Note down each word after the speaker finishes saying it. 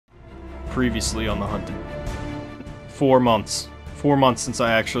previously on the hunted. 4 months. 4 months since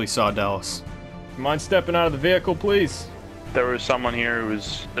I actually saw Dallas. Mind stepping out of the vehicle, please? There was someone here who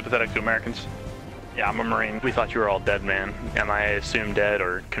was sympathetic to Americans. Yeah, I'm a Marine. We thought you were all dead, man. Am I assumed dead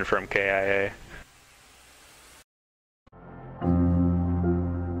or confirmed KIA?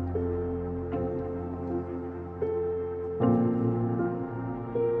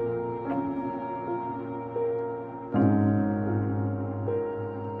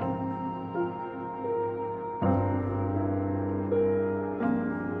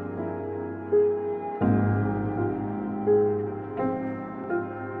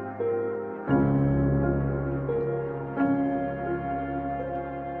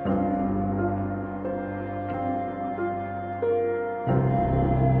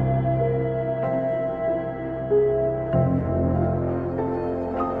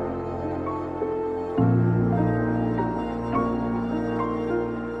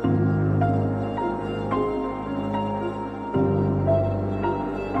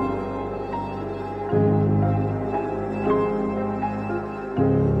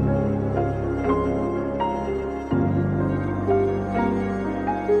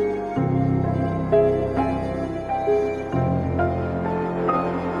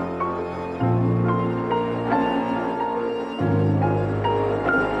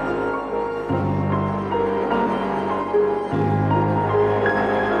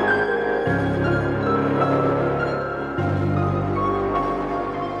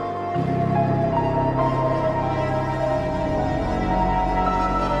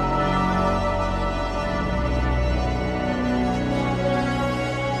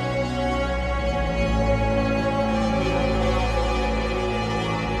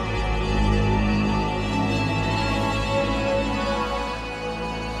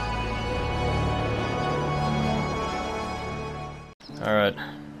 Alright.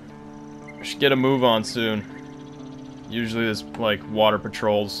 We should get a move on soon. Usually there's, like, water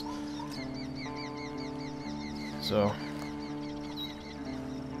patrols. So.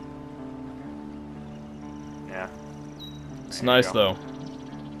 Yeah. It's nice, though.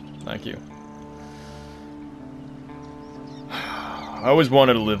 Thank you. I always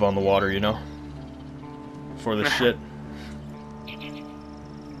wanted to live on the water, you know? For the shit.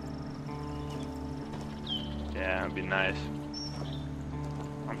 Yeah, it'd be nice.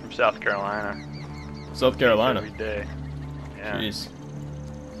 I'm from South Carolina. South Carolina? Every day. Yeah. Jeez.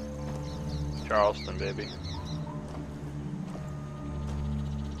 Charleston, baby.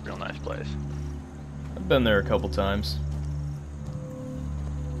 Real nice place. I've been there a couple times.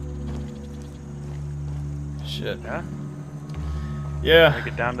 Shit. Yeah? Yeah.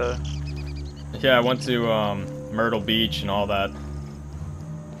 Make it down to... Yeah, I went to Myrtle Beach and all that.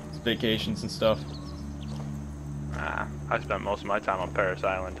 Vacations and stuff. I spent most of my time on Paris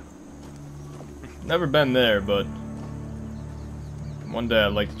Island. Never been there, but one day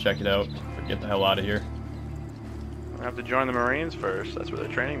I'd like to check it out. Get the hell out of here. I have to join the Marines first. That's where the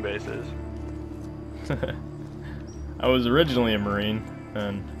training base is. I was originally a Marine,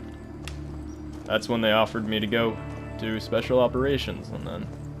 and that's when they offered me to go do special operations, and then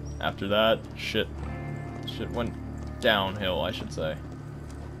after that, shit went downhill, I should say.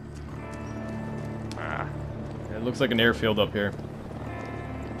 It looks like an airfield up here.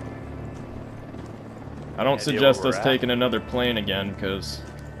 I don't suggest us taking another plane again, because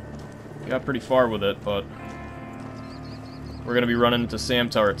we got pretty far with it, but we're going to be running into SAM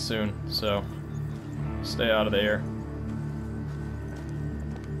turrets soon, so stay out of the air.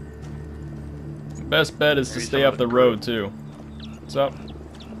 The best bet is to stay up the road, too. What's up?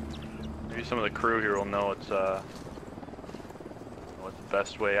 Maybe some of the crew here will know what the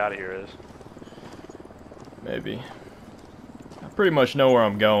best way out of here is. Maybe. I pretty much know where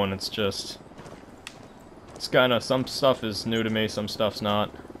I'm going, it's just... It's kinda, some stuff is new to me, some stuff's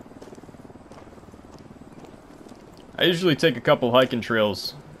not. I usually take a couple hiking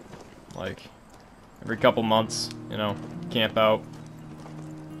trails, like, every couple months, you know, camp out.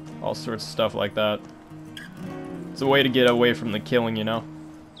 All sorts of stuff like that. It's a way to get away from the killing, you know?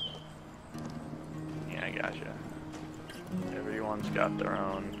 Yeah, I gotcha. Everyone's got their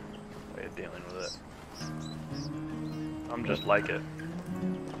own way of dealing with it. I'm just like it.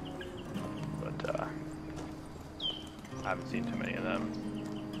 But, I haven't seen too many of them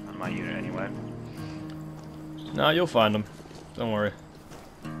on my unit anyway. Nah, you'll find them. Don't worry.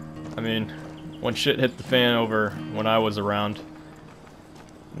 I mean, when shit hit the fan over when I was around,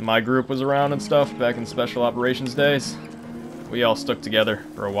 my group was around and stuff back in Special Operations days, we all stuck together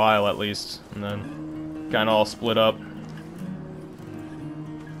for a while at least, and then kind of all split up.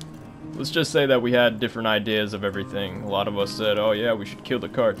 At let's just say that we had different ideas of everything. A lot of us said, oh yeah, we should kill the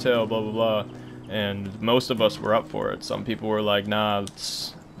cartel, blah blah blah. And most of us were up for it. Some people were like, nah,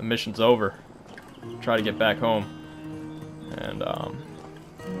 the mission's over. Try to get back home. And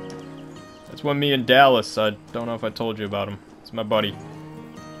that's when me and Dallas, I don't know if I told you about him. It's my buddy.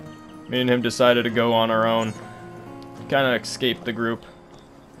 Me and him decided to go on our own. Kind of escape the group.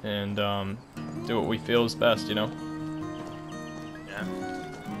 And do what we feel is best, you know? Yeah.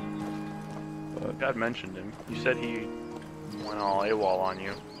 But God mentioned him. You said he went all AWOL on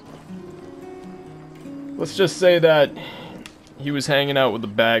you. Let's just say that he was hanging out with a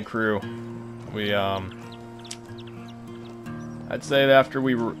bad crew. We, I'd say that after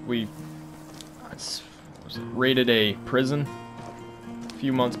we raided a prison a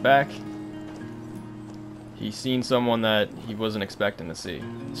few months back, he seen someone that he wasn't expecting to see.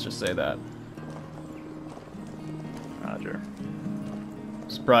 Let's just say that. Roger.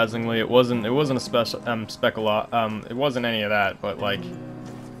 Surprisingly, it wasn't a special it wasn't any of that, but like,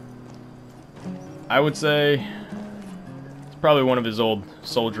 I would say it's probably one of his old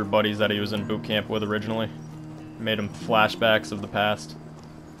soldier buddies that he was in boot camp with originally. Made him flashbacks of the past.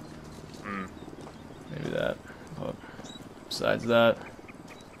 Maybe that. But besides that,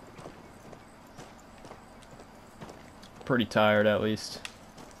 pretty tired at least.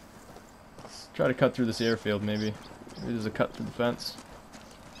 Let's try to cut through this airfield maybe. Maybe there's a cut through the fence.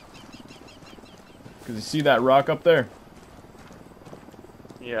 Because you see that rock up there?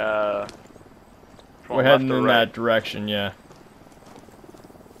 Yeah. We're heading in that direction, yeah.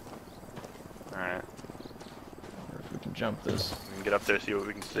 Alright. Or if we can jump this. We can get up there, see what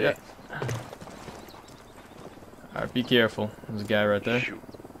we can see. Yeah. Alright, be careful. There's a guy right there. Shoot.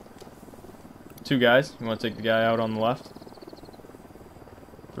 Two guys. You want to take the guy out on the left?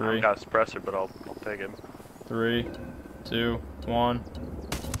 I Three. haven't got a suppressor, but I'll take him. 3, 2, 1.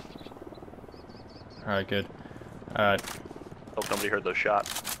 Alright, good. Alright. Hope nobody heard those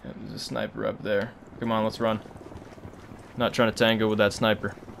shots. Yeah, there's a sniper up there. Come on, let's run. Not trying to tango with that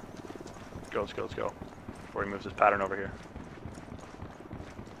sniper. Let's go, let's go, let's go. Before he moves his pattern over here.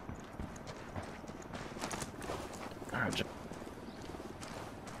 Alright.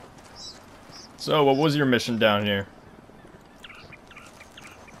 So, what was your mission down here?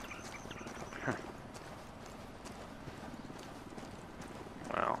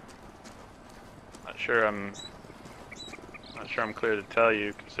 Well, not sure I'm clear to tell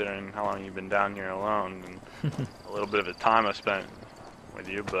you, considering how long you've been down here alone and a little bit of the time I spent with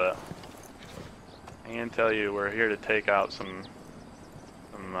you, but I can tell you we're here to take out some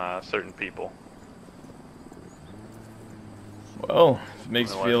certain people. Well, if it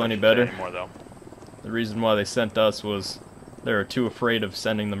makes you feel any better, anymore, though. the reason why they sent us was they were too afraid of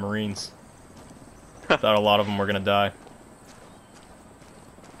sending the Marines. Thought a lot of them were gonna die.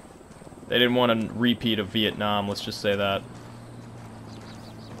 They didn't want a repeat of Vietnam, let's just say that.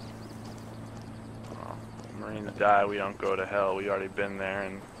 Well, Marines die, we don't go to hell. We already been there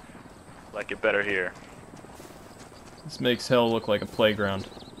and like it better here. This makes hell look like a playground.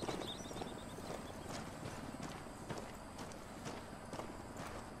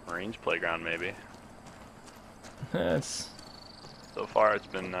 Marines playground, maybe. It's So far, it's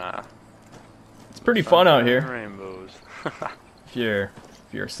been pretty fun out here. Rainbows. If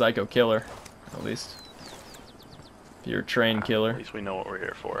you're a psycho killer, at least. If you're a trained killer. At least we know what we're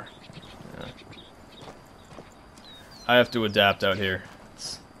here for. Yeah. I have to adapt out here.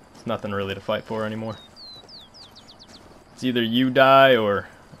 It's nothing really to fight for anymore. It's either you die or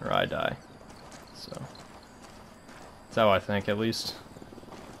I die. So that's how I think, at least.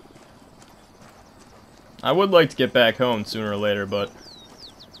 I would like to get back home sooner or later, but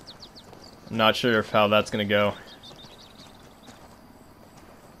I'm not sure how that's gonna go.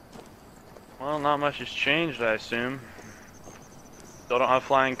 Well, not much has changed, I assume. Still don't have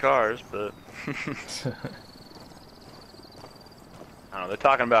flying cars, but I don't know. They're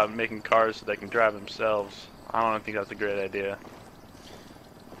talking about making cars so they can drive themselves. I don't think that's a great idea.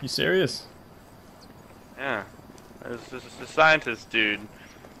 You serious? Yeah, there's this scientist dude,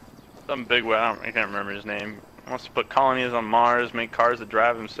 some big way. I can't remember his name. Wants to put colonies on Mars, make cars that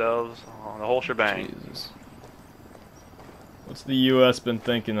drive themselves, the whole shebang. Jesus. What's the U.S. been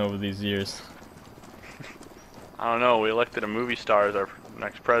thinking over these years? I don't know. We elected a movie star as our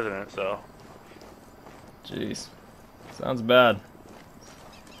next president, so. Jeez. Sounds bad.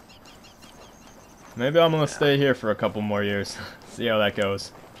 Maybe I'm gonna stay here for a couple more years. See how that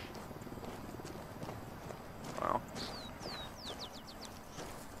goes. Well.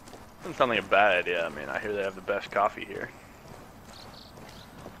 Doesn't sound like a bad idea. I mean, I hear they have the best coffee here.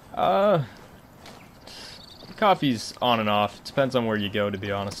 Coffee's on and off. Depends on where you go, to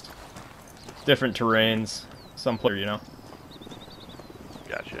be honest. different terrains, some player, you know.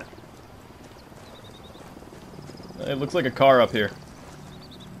 Gotcha. It looks like a car up here.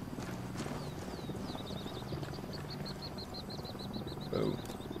 Oh.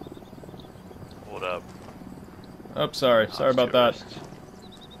 Hold up. Oh, sorry. Sorry about that. Tourists.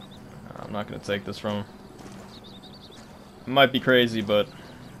 I'm not gonna take this from him. It might be crazy, but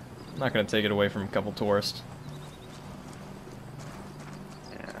I'm not gonna take it away from a couple tourists.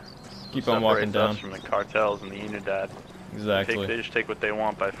 Yeah. Keep on walking Separates down. us from the cartels and the Unidad. Exactly. They just take what they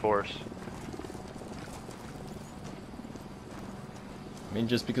want by force. I mean,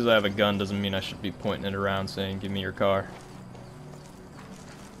 just because I have a gun doesn't mean I should be pointing it around saying, "Give me your car."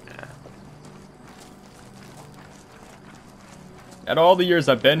 Yeah. At all the years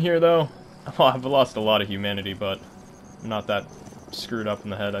I've been here, though, I've lost a lot of humanity, but I'm not that screwed up in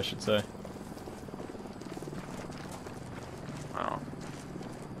the head, I should say. Well,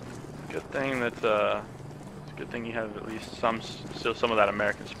 good thing that it's a good thing you have at least still some of that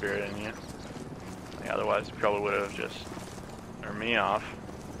American spirit in you. Like, otherwise, you probably would have just turned me off.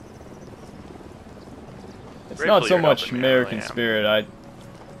 It's Gratefully not so you're much helping me, I American really am. spirit. I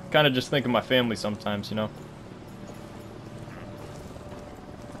kind of just think of my family sometimes, you know.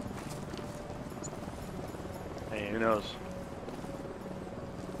 Hey, who knows?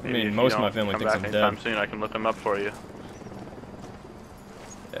 I Maybe mean, if you most of my don't family come thinks back I'm anytime dead. soon, I can look them up for you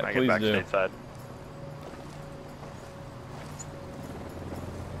Yeah, when I get please back do. stateside.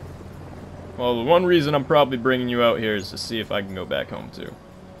 Well, the one reason I'm probably bringing you out here is to see if I can go back home too.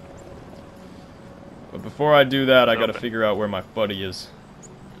 But before I do that, I gotta figure out where my buddy is.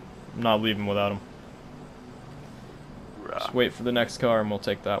 I'm not leaving without him. Just wait for the next car and we'll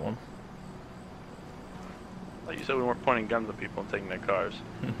take that one. Like you said, we weren't pointing guns at people and taking their cars.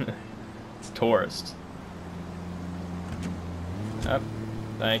 It's tourists. Yep.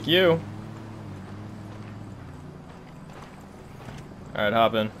 Thank you. Alright,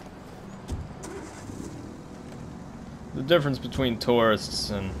 hop in. The difference between tourists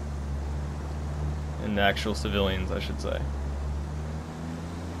and actual civilians, I should say.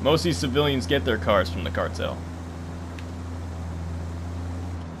 Most of these civilians get their cars from the cartel.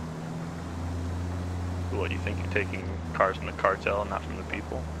 What, do you think you're taking cars from the cartel and not from the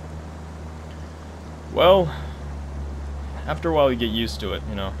people? Well, after a while you get used to it,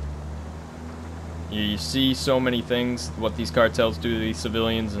 you know. You see so many things, what these cartels do to these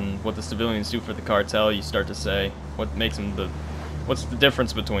civilians and what the civilians do for the cartel, you start to say, what makes them what's the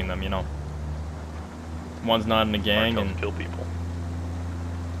difference between them, you know? One's not in a gang Cartels and kill people.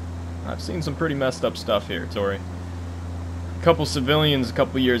 I've seen some pretty messed up stuff here, Tori. A couple civilians a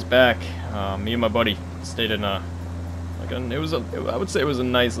couple years back, me and my buddy stayed in I would say it was a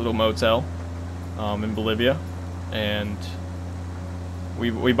nice little motel in Bolivia, and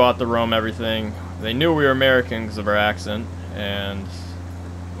we bought the room, everything. They knew we were American because of our accent, and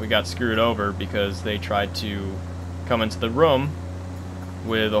we got screwed over because they tried to come into the room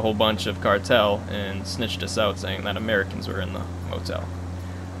with a whole bunch of cartel and snitched us out saying that Americans were in the motel.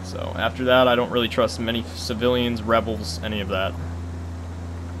 So after that, I don't really trust many civilians, rebels, any of that.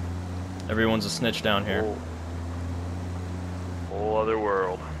 Everyone's a snitch down here. Whole other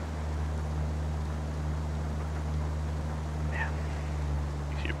world. Man,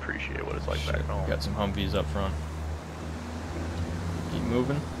 makes you appreciate what it's like back home. Got some Humvees up front. Keep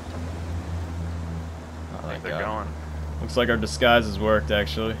moving. I think they're going. Looks like our disguise has worked,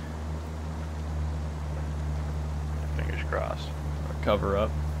 actually. Fingers crossed. Our cover up.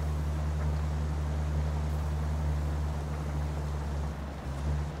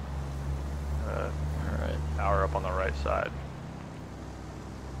 Alright. Power up on the right side.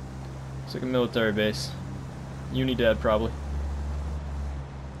 It's like a military base. Unidad, probably.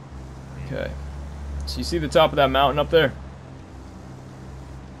 Okay. So you see the top of that mountain up there?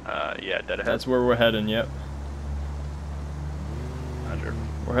 Yeah, dead ahead. That's where we're heading, yep. Roger.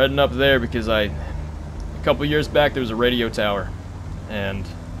 We're heading up there because a couple years back there was a radio tower, and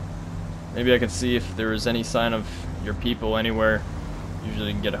maybe I could see if there was any sign of your people anywhere. Usually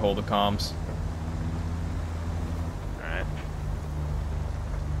you can get a hold of comms. Alright.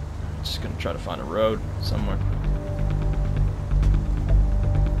 Just gonna try to find a road somewhere.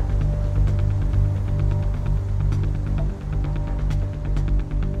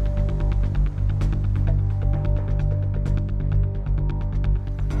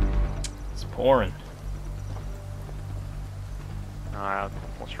 Pouring.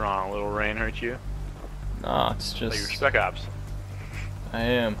 What's wrong? A little rain hurt you? Nah, it's Like your just... spec ops. I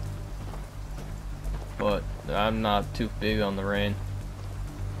am. But I'm not too big on the rain.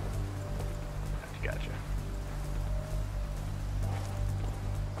 Gotcha.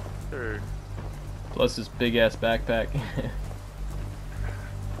 Sure. Plus this big-ass backpack.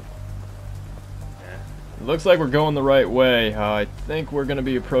 It looks like we're going the right way. I think we're gonna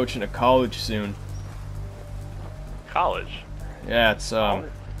be approaching a college soon. College? Yeah, it's where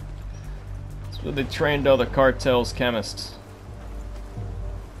they trained all the cartel's chemists.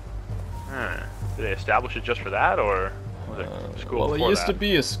 Did they establish it just for that, or was it school well, before it used that? to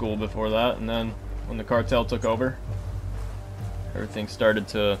be a school before that, and then when the cartel took over, everything started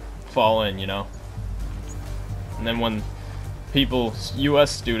to fall in, you know. And then when people, U.S.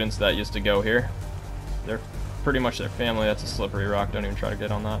 students that used to go here, they're pretty much their family. That's a slippery rock. Don't even try to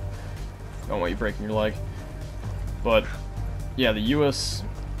get on that. Don't want you breaking your leg. But yeah, the U.S.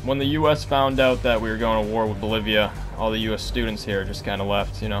 when the U.S. found out that we were going to war with Bolivia, all the U.S. students here just kind of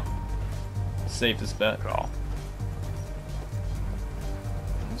left. You know, safest bet. Call.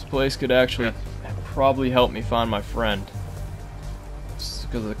 This place could actually probably help me find my friend. Just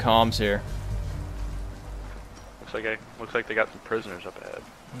because of the comms here. Looks like they got some prisoners up ahead.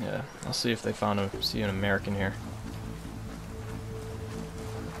 Yeah, I'll see if they see an American here.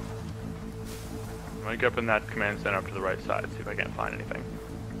 I'm gonna go up in that command center up to the right side, see if I can't find anything.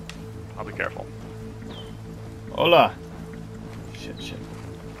 I'll be careful. Hola! Shit.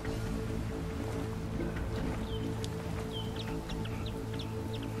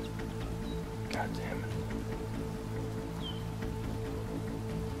 God damn it.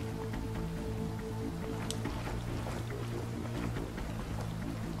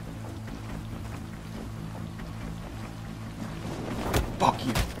 Fuck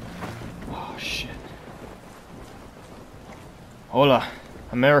you. Oh, shit. Hola.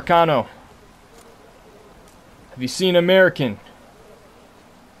 Americano. Have you seen American?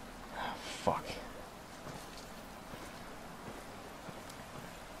 Oh, fuck.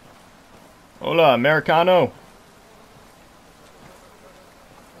 Hola, Americano.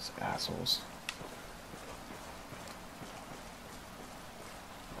 These assholes.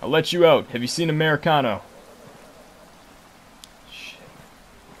 I'll let you out. Have you seen Americano? Shit.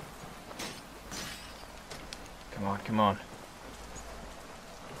 Come on.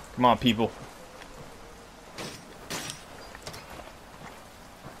 Come on, people.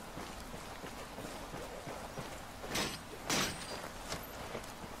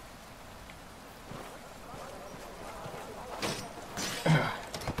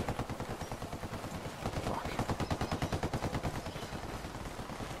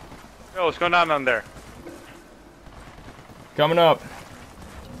 Yo, what's going on there? Coming up.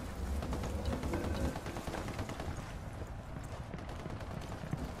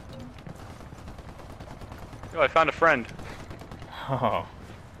 Yo, I found a friend. Oh.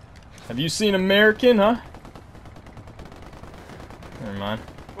 Have you seen American, huh? Never mind.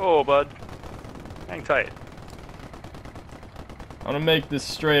 Whoa, bud. Hang tight. I'm gonna make this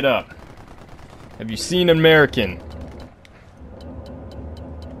straight up. Have you seen American?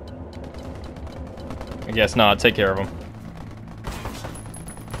 I guess not. Take care of him.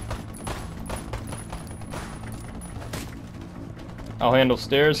 I'll handle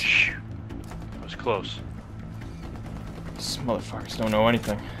stairs. Shh. That was close. These motherfuckers don't know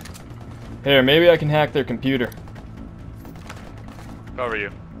anything. Here, maybe I can hack their computer. Cover you.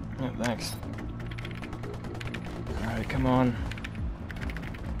 Yeah, thanks. Alright, come on.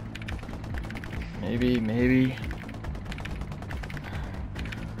 Maybe.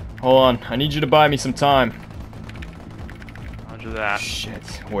 Hold on, I need you to buy me some time. Roger that. Shit,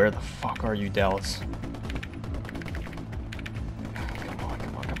 where the fuck are you, Dallas?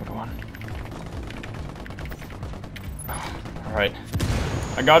 Come on. Alright.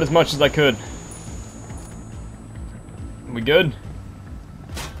 I got as much as I could. We good?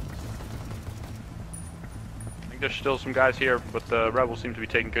 I think there's still some guys here, but the rebels seem to be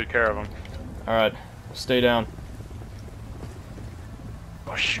taking good care of them. Alright, stay down.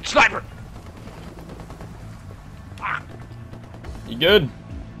 Oh shoot, sniper! Ah. You good?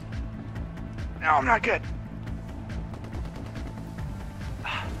 No, I'm not good.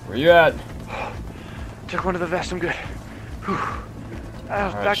 Where you at? Took one to the vest, I'm good. Whew.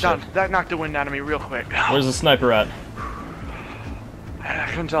 Alright, That knocked the wind out of me real quick. Where's the sniper at? I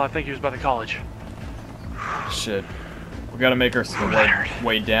couldn't tell, I think he was by the college. Shit. We gotta make our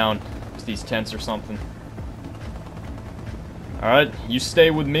way down to these tents or something. Alright, you stay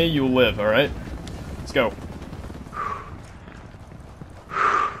with me, you'll live, alright? Let's go.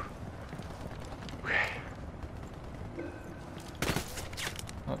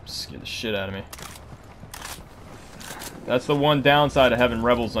 Oh, scared the shit out of me. That's the one downside of having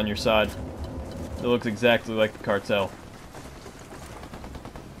rebels on your side. It looks exactly like the cartel.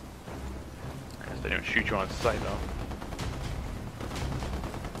 I guess they didn't shoot you on sight though.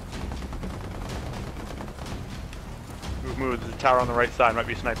 move. There's a tower on the right side. Might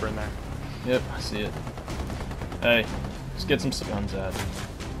be a sniper in there. Yep, I see it. Hey, let's get some guns out.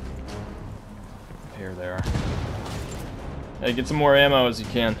 Here they are. Hey, get some more ammo as you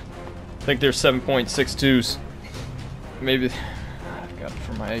can. I think there's 7.62s. Maybe I've got it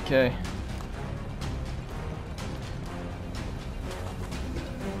for my AK.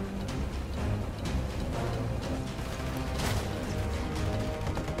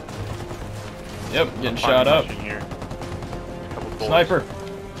 Yep, getting shot up. Sniper!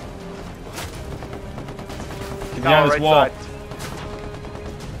 Get behind this wall. Side.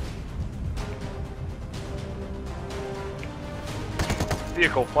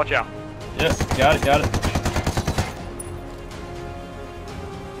 Vehicle, watch out. Yep, got it, got it.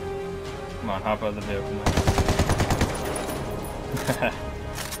 Come on, hop out of the vehicle.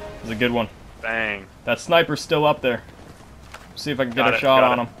 This is a good one. Bang. That sniper's still up there. See if I can get a shot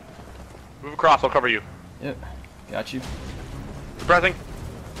on him. Move across, I'll cover you. Yep, got you. Suppressing.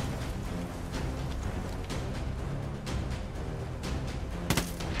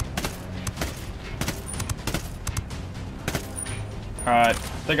 Alright, I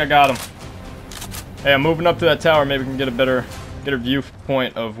think I got him. Hey, I'm moving up to that tower. Maybe we can get a better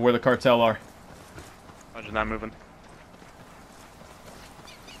viewpoint of where the cartel are. Roger, not moving.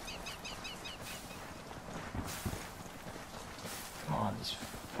 Come on, these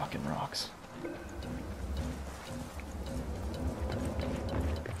fucking rocks.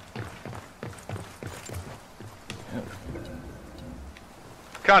 Yep.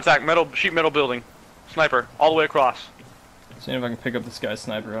 Contact, sheet metal building. Sniper, all the way across. Seeing if I can pick up this guy's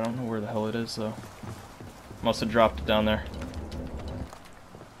sniper. I don't know where the hell it is, though. Must have dropped it down there.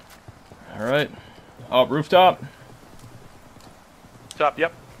 Alright. Oh, rooftop. Top,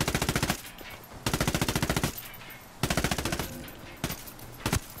 yep.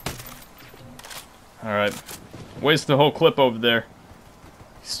 Alright. Waste the whole clip over there.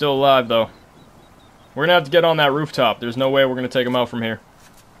 He's still alive, though. We're gonna have to get on that rooftop. There's no way we're gonna take him out from here.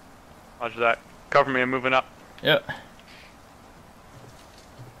 Roger that. Cover me, I'm moving up. Yep.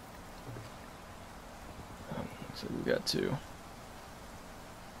 So we got two.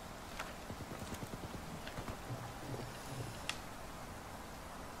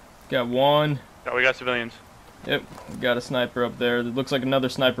 Got one. Yeah, we got civilians. Yep, we got a sniper up there. It looks like another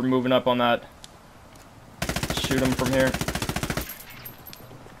sniper moving up on that. Shoot him from here.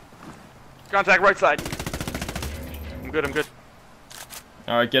 Contact right side. I'm good, I'm good.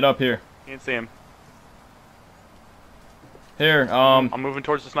 Alright, get up here. Can't see him. Here, I'm moving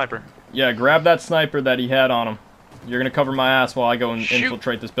towards the sniper. Yeah, grab that sniper that he had on him. You're gonna cover my ass while I go and Shoot.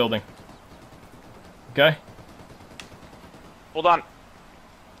 infiltrate this building. Okay? Hold on.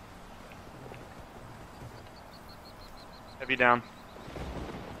 Heavy down.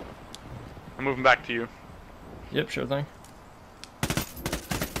 I'm moving back to you. Yep, sure thing.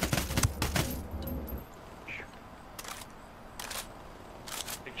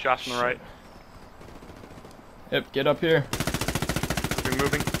 Big shots from the right. Yep, get up here. We're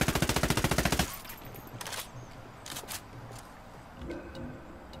moving.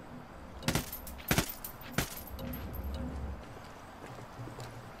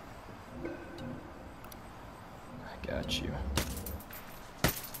 I got you.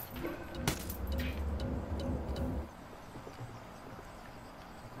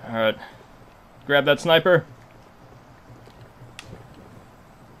 Alright. Grab that sniper.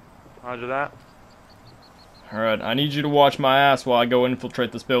 Roger that. Alright, I need you to watch my ass while I go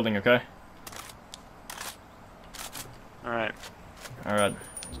infiltrate this building, okay? Alright. Alright.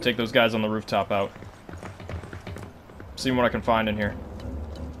 Take those guys on the rooftop out. See what I can find in here.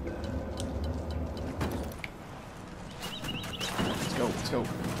 Let's go, let's go.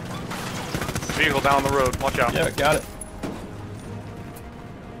 Vehicle down the road, watch out. Yeah, got it.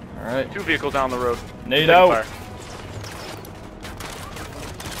 Alright. 2 vehicles down the road. Nade Taking out. fire.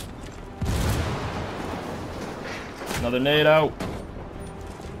 Another nade out.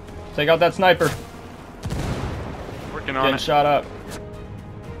 Take out that sniper. Working on Getting it. shot up.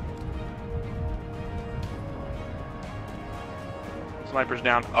 Sniper's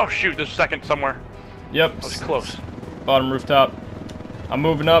down. Oh shoot, there's a second somewhere. Yep. That was close. Bottom rooftop. I'm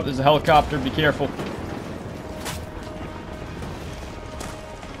moving up. There's a helicopter. Be careful.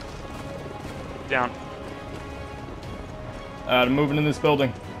 Down. I'm moving in this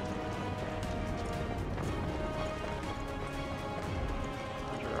building.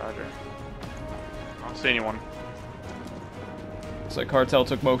 Roger. I don't see anyone. Looks like cartel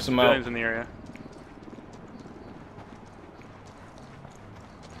took most of them out. Civilians in the area.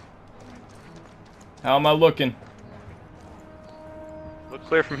 How am I looking? Look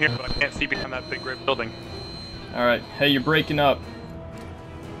clear from here, but I can't see behind that big red building. Alright, hey, you're breaking up.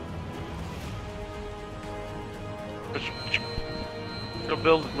 Go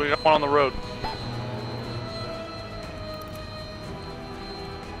build. We got one on the road.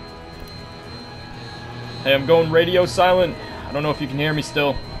 Hey, I'm going radio silent. I don't know if you can hear me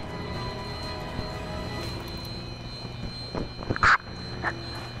still.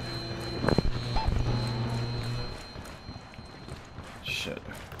 Shit.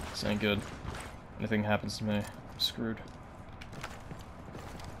 This ain't good. Anything happens to me, I'm screwed.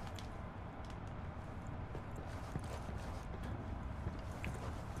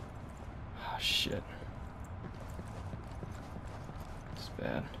 Oh, shit. It's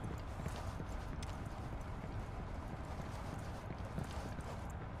bad.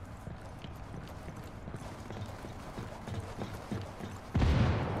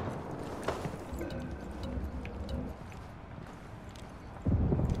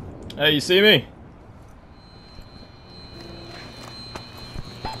 Hey, you see me?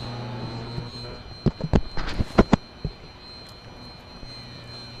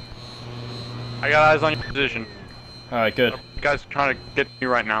 I got eyes on your position. Alright, good. You guys trying to get me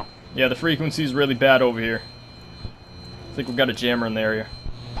right now. Yeah, the frequency's really bad over here. I think we've got a jammer in the area.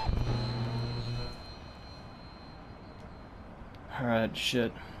 Alright,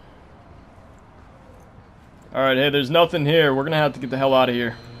 shit. Alright, hey, there's nothing here. We're gonna have to get the hell out of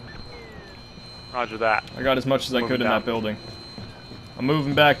here. Roger that. I got as much as I could in down. that building. I'm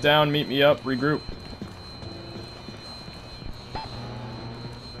moving back down. Meet me up. Regroup.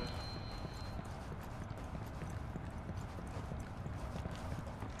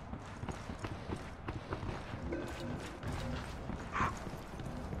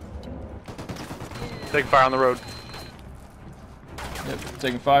 Taking fire on the road. Yep,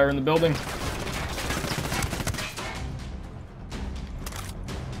 taking fire in the building.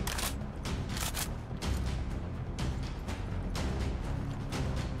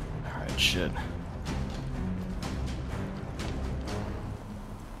 Alright, shit.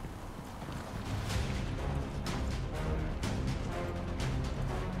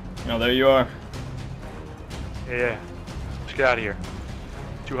 Oh, there you are. Yeah. Let's get out of here.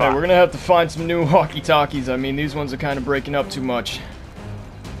 Too Hey, hot. we're gonna have to find some new walkie-talkies. I mean, these ones are kind of breaking up too much.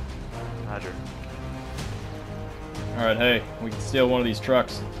 Roger. Alright, hey, we can steal one of these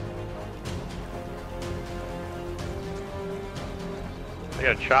trucks. They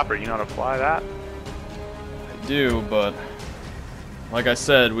got a chopper. You know how to fly that? I do, but like I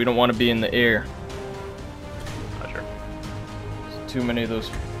said, we don't want to be in the air. Roger. There's too many of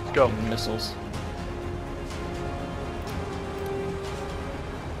those Go. missiles.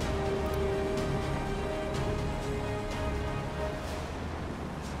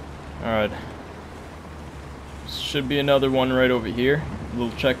 Alright. Should be another one right over here. A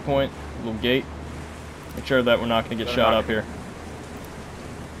little checkpoint, a little gate. Make sure that we're not going to get shot up here.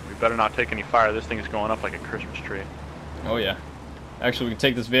 We better not take any fire. This thing is going up like a Christmas tree. Oh yeah. Actually, we can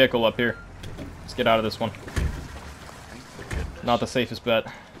take this vehicle up here. Let's get out of this one. Not the safest bet.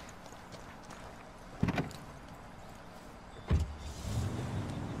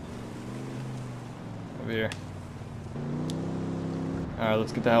 Over here. Alright,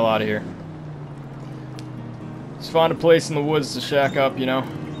 let's get the hell out of here. Let's find a place in the woods to shack up, you know?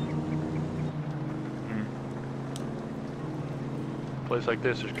 Place like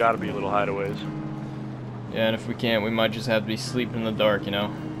this, there's got to be little hideaways. Yeah, and if we can't, we might just have to be sleeping in the dark, you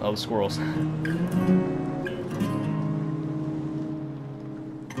know? All the squirrels. Oh,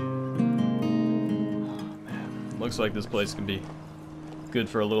 man. Looks like this place can be good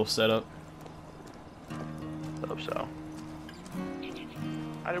for a little setup. Hope so.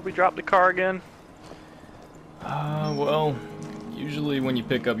 How did we drop the car again? Well, usually when you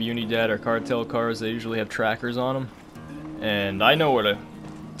pick up Unidad or cartel cars, they usually have trackers on them. And I know where to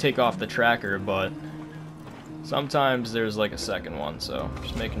take off the tracker, but sometimes there's like a second one, so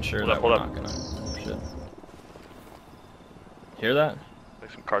just making sure that we're not gonna... Oh, shit. Hear that?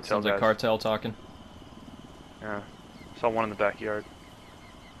 Like some cartel Sounds like guys. cartel talking. Yeah. Saw one in the backyard.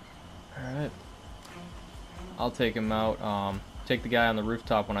 Alright. I'll take him out. Take the guy on the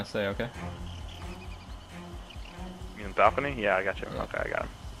rooftop when I say, okay? You in the balcony? Yeah, I got you. Yeah. Okay, I got him.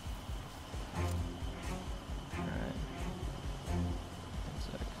 Alright. One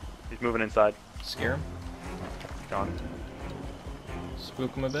sec. He's moving inside. Scare him? Gone.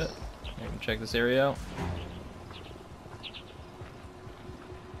 Spook him a bit? You can check this area out.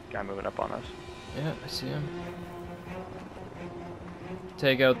 Guy moving up on us. Yeah, I see him.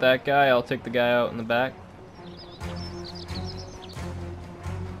 Take out that guy, I'll take the guy out in the back.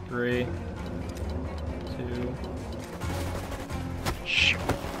 3, 2. Shoot.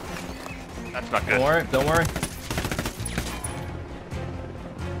 That's not good. Don't worry, don't worry.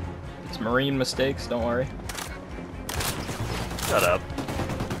 It's marine mistakes, don't worry. Shut up.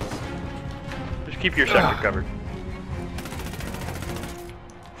 Just keep your sector covered.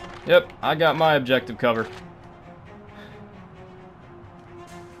 Yep, I got my objective covered.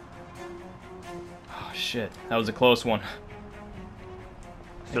 Oh shit, that was a close one.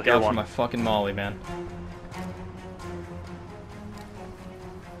 Still Thank hear God for one. my fucking molly, man.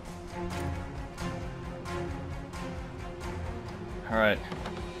 Alright,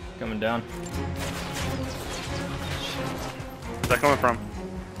 coming down. Where's that coming from?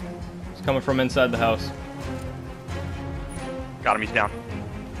 It's coming from inside the house. Got him, he's down.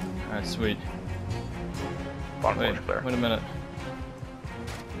 Alright, sweet. Bottom Wait, floor's clear. wait a minute.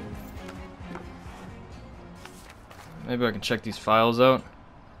 Maybe I can check these files out.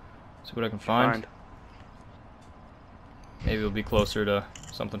 See what I can find. Maybe it'll be closer to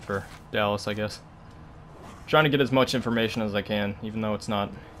something for Dallas, I guess. Trying to get as much information as I can, even though it's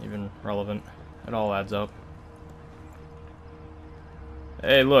not even relevant. It all adds up.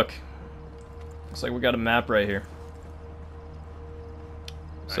 Hey, look. Looks like we got a map right here.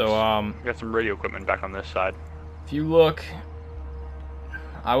 Nice. So, We got some radio equipment back on this side. if you look,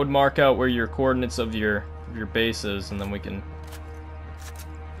 I would mark out where your coordinates of your base is, and then we can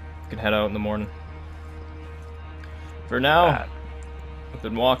head out in the morning. For now, I've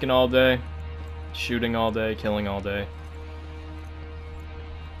been walking all day, shooting all day, killing all day.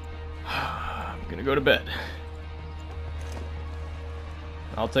 I'm gonna go to bed.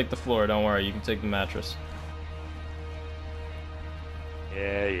 I'll take the floor, don't worry, you can take the mattress.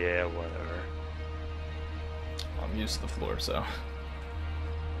 Yeah, whatever. I'm used to the floor, so.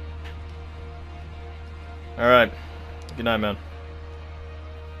 Alright. Good night, man.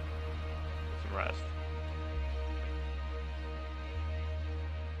 Some rest.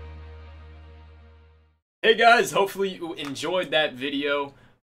 Hey guys, hopefully you enjoyed that video.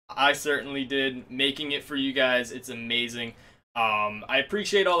 I certainly did. Making it for you guys, it's amazing. I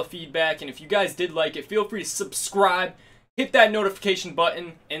appreciate all the feedback, and if you guys did like it, feel free to subscribe, hit that notification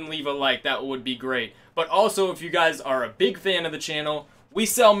button, and leave a like. That would be great. But also, if you guys are a big fan of the channel, we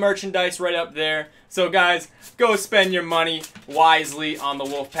sell merchandise right up there. So guys, go spend your money wisely on the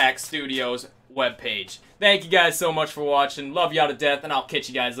WolfpackStudios webpage. Thank you guys so much for watching. Love y'all to death, and I'll catch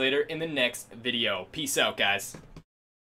you guys later in the next video. Peace out, guys.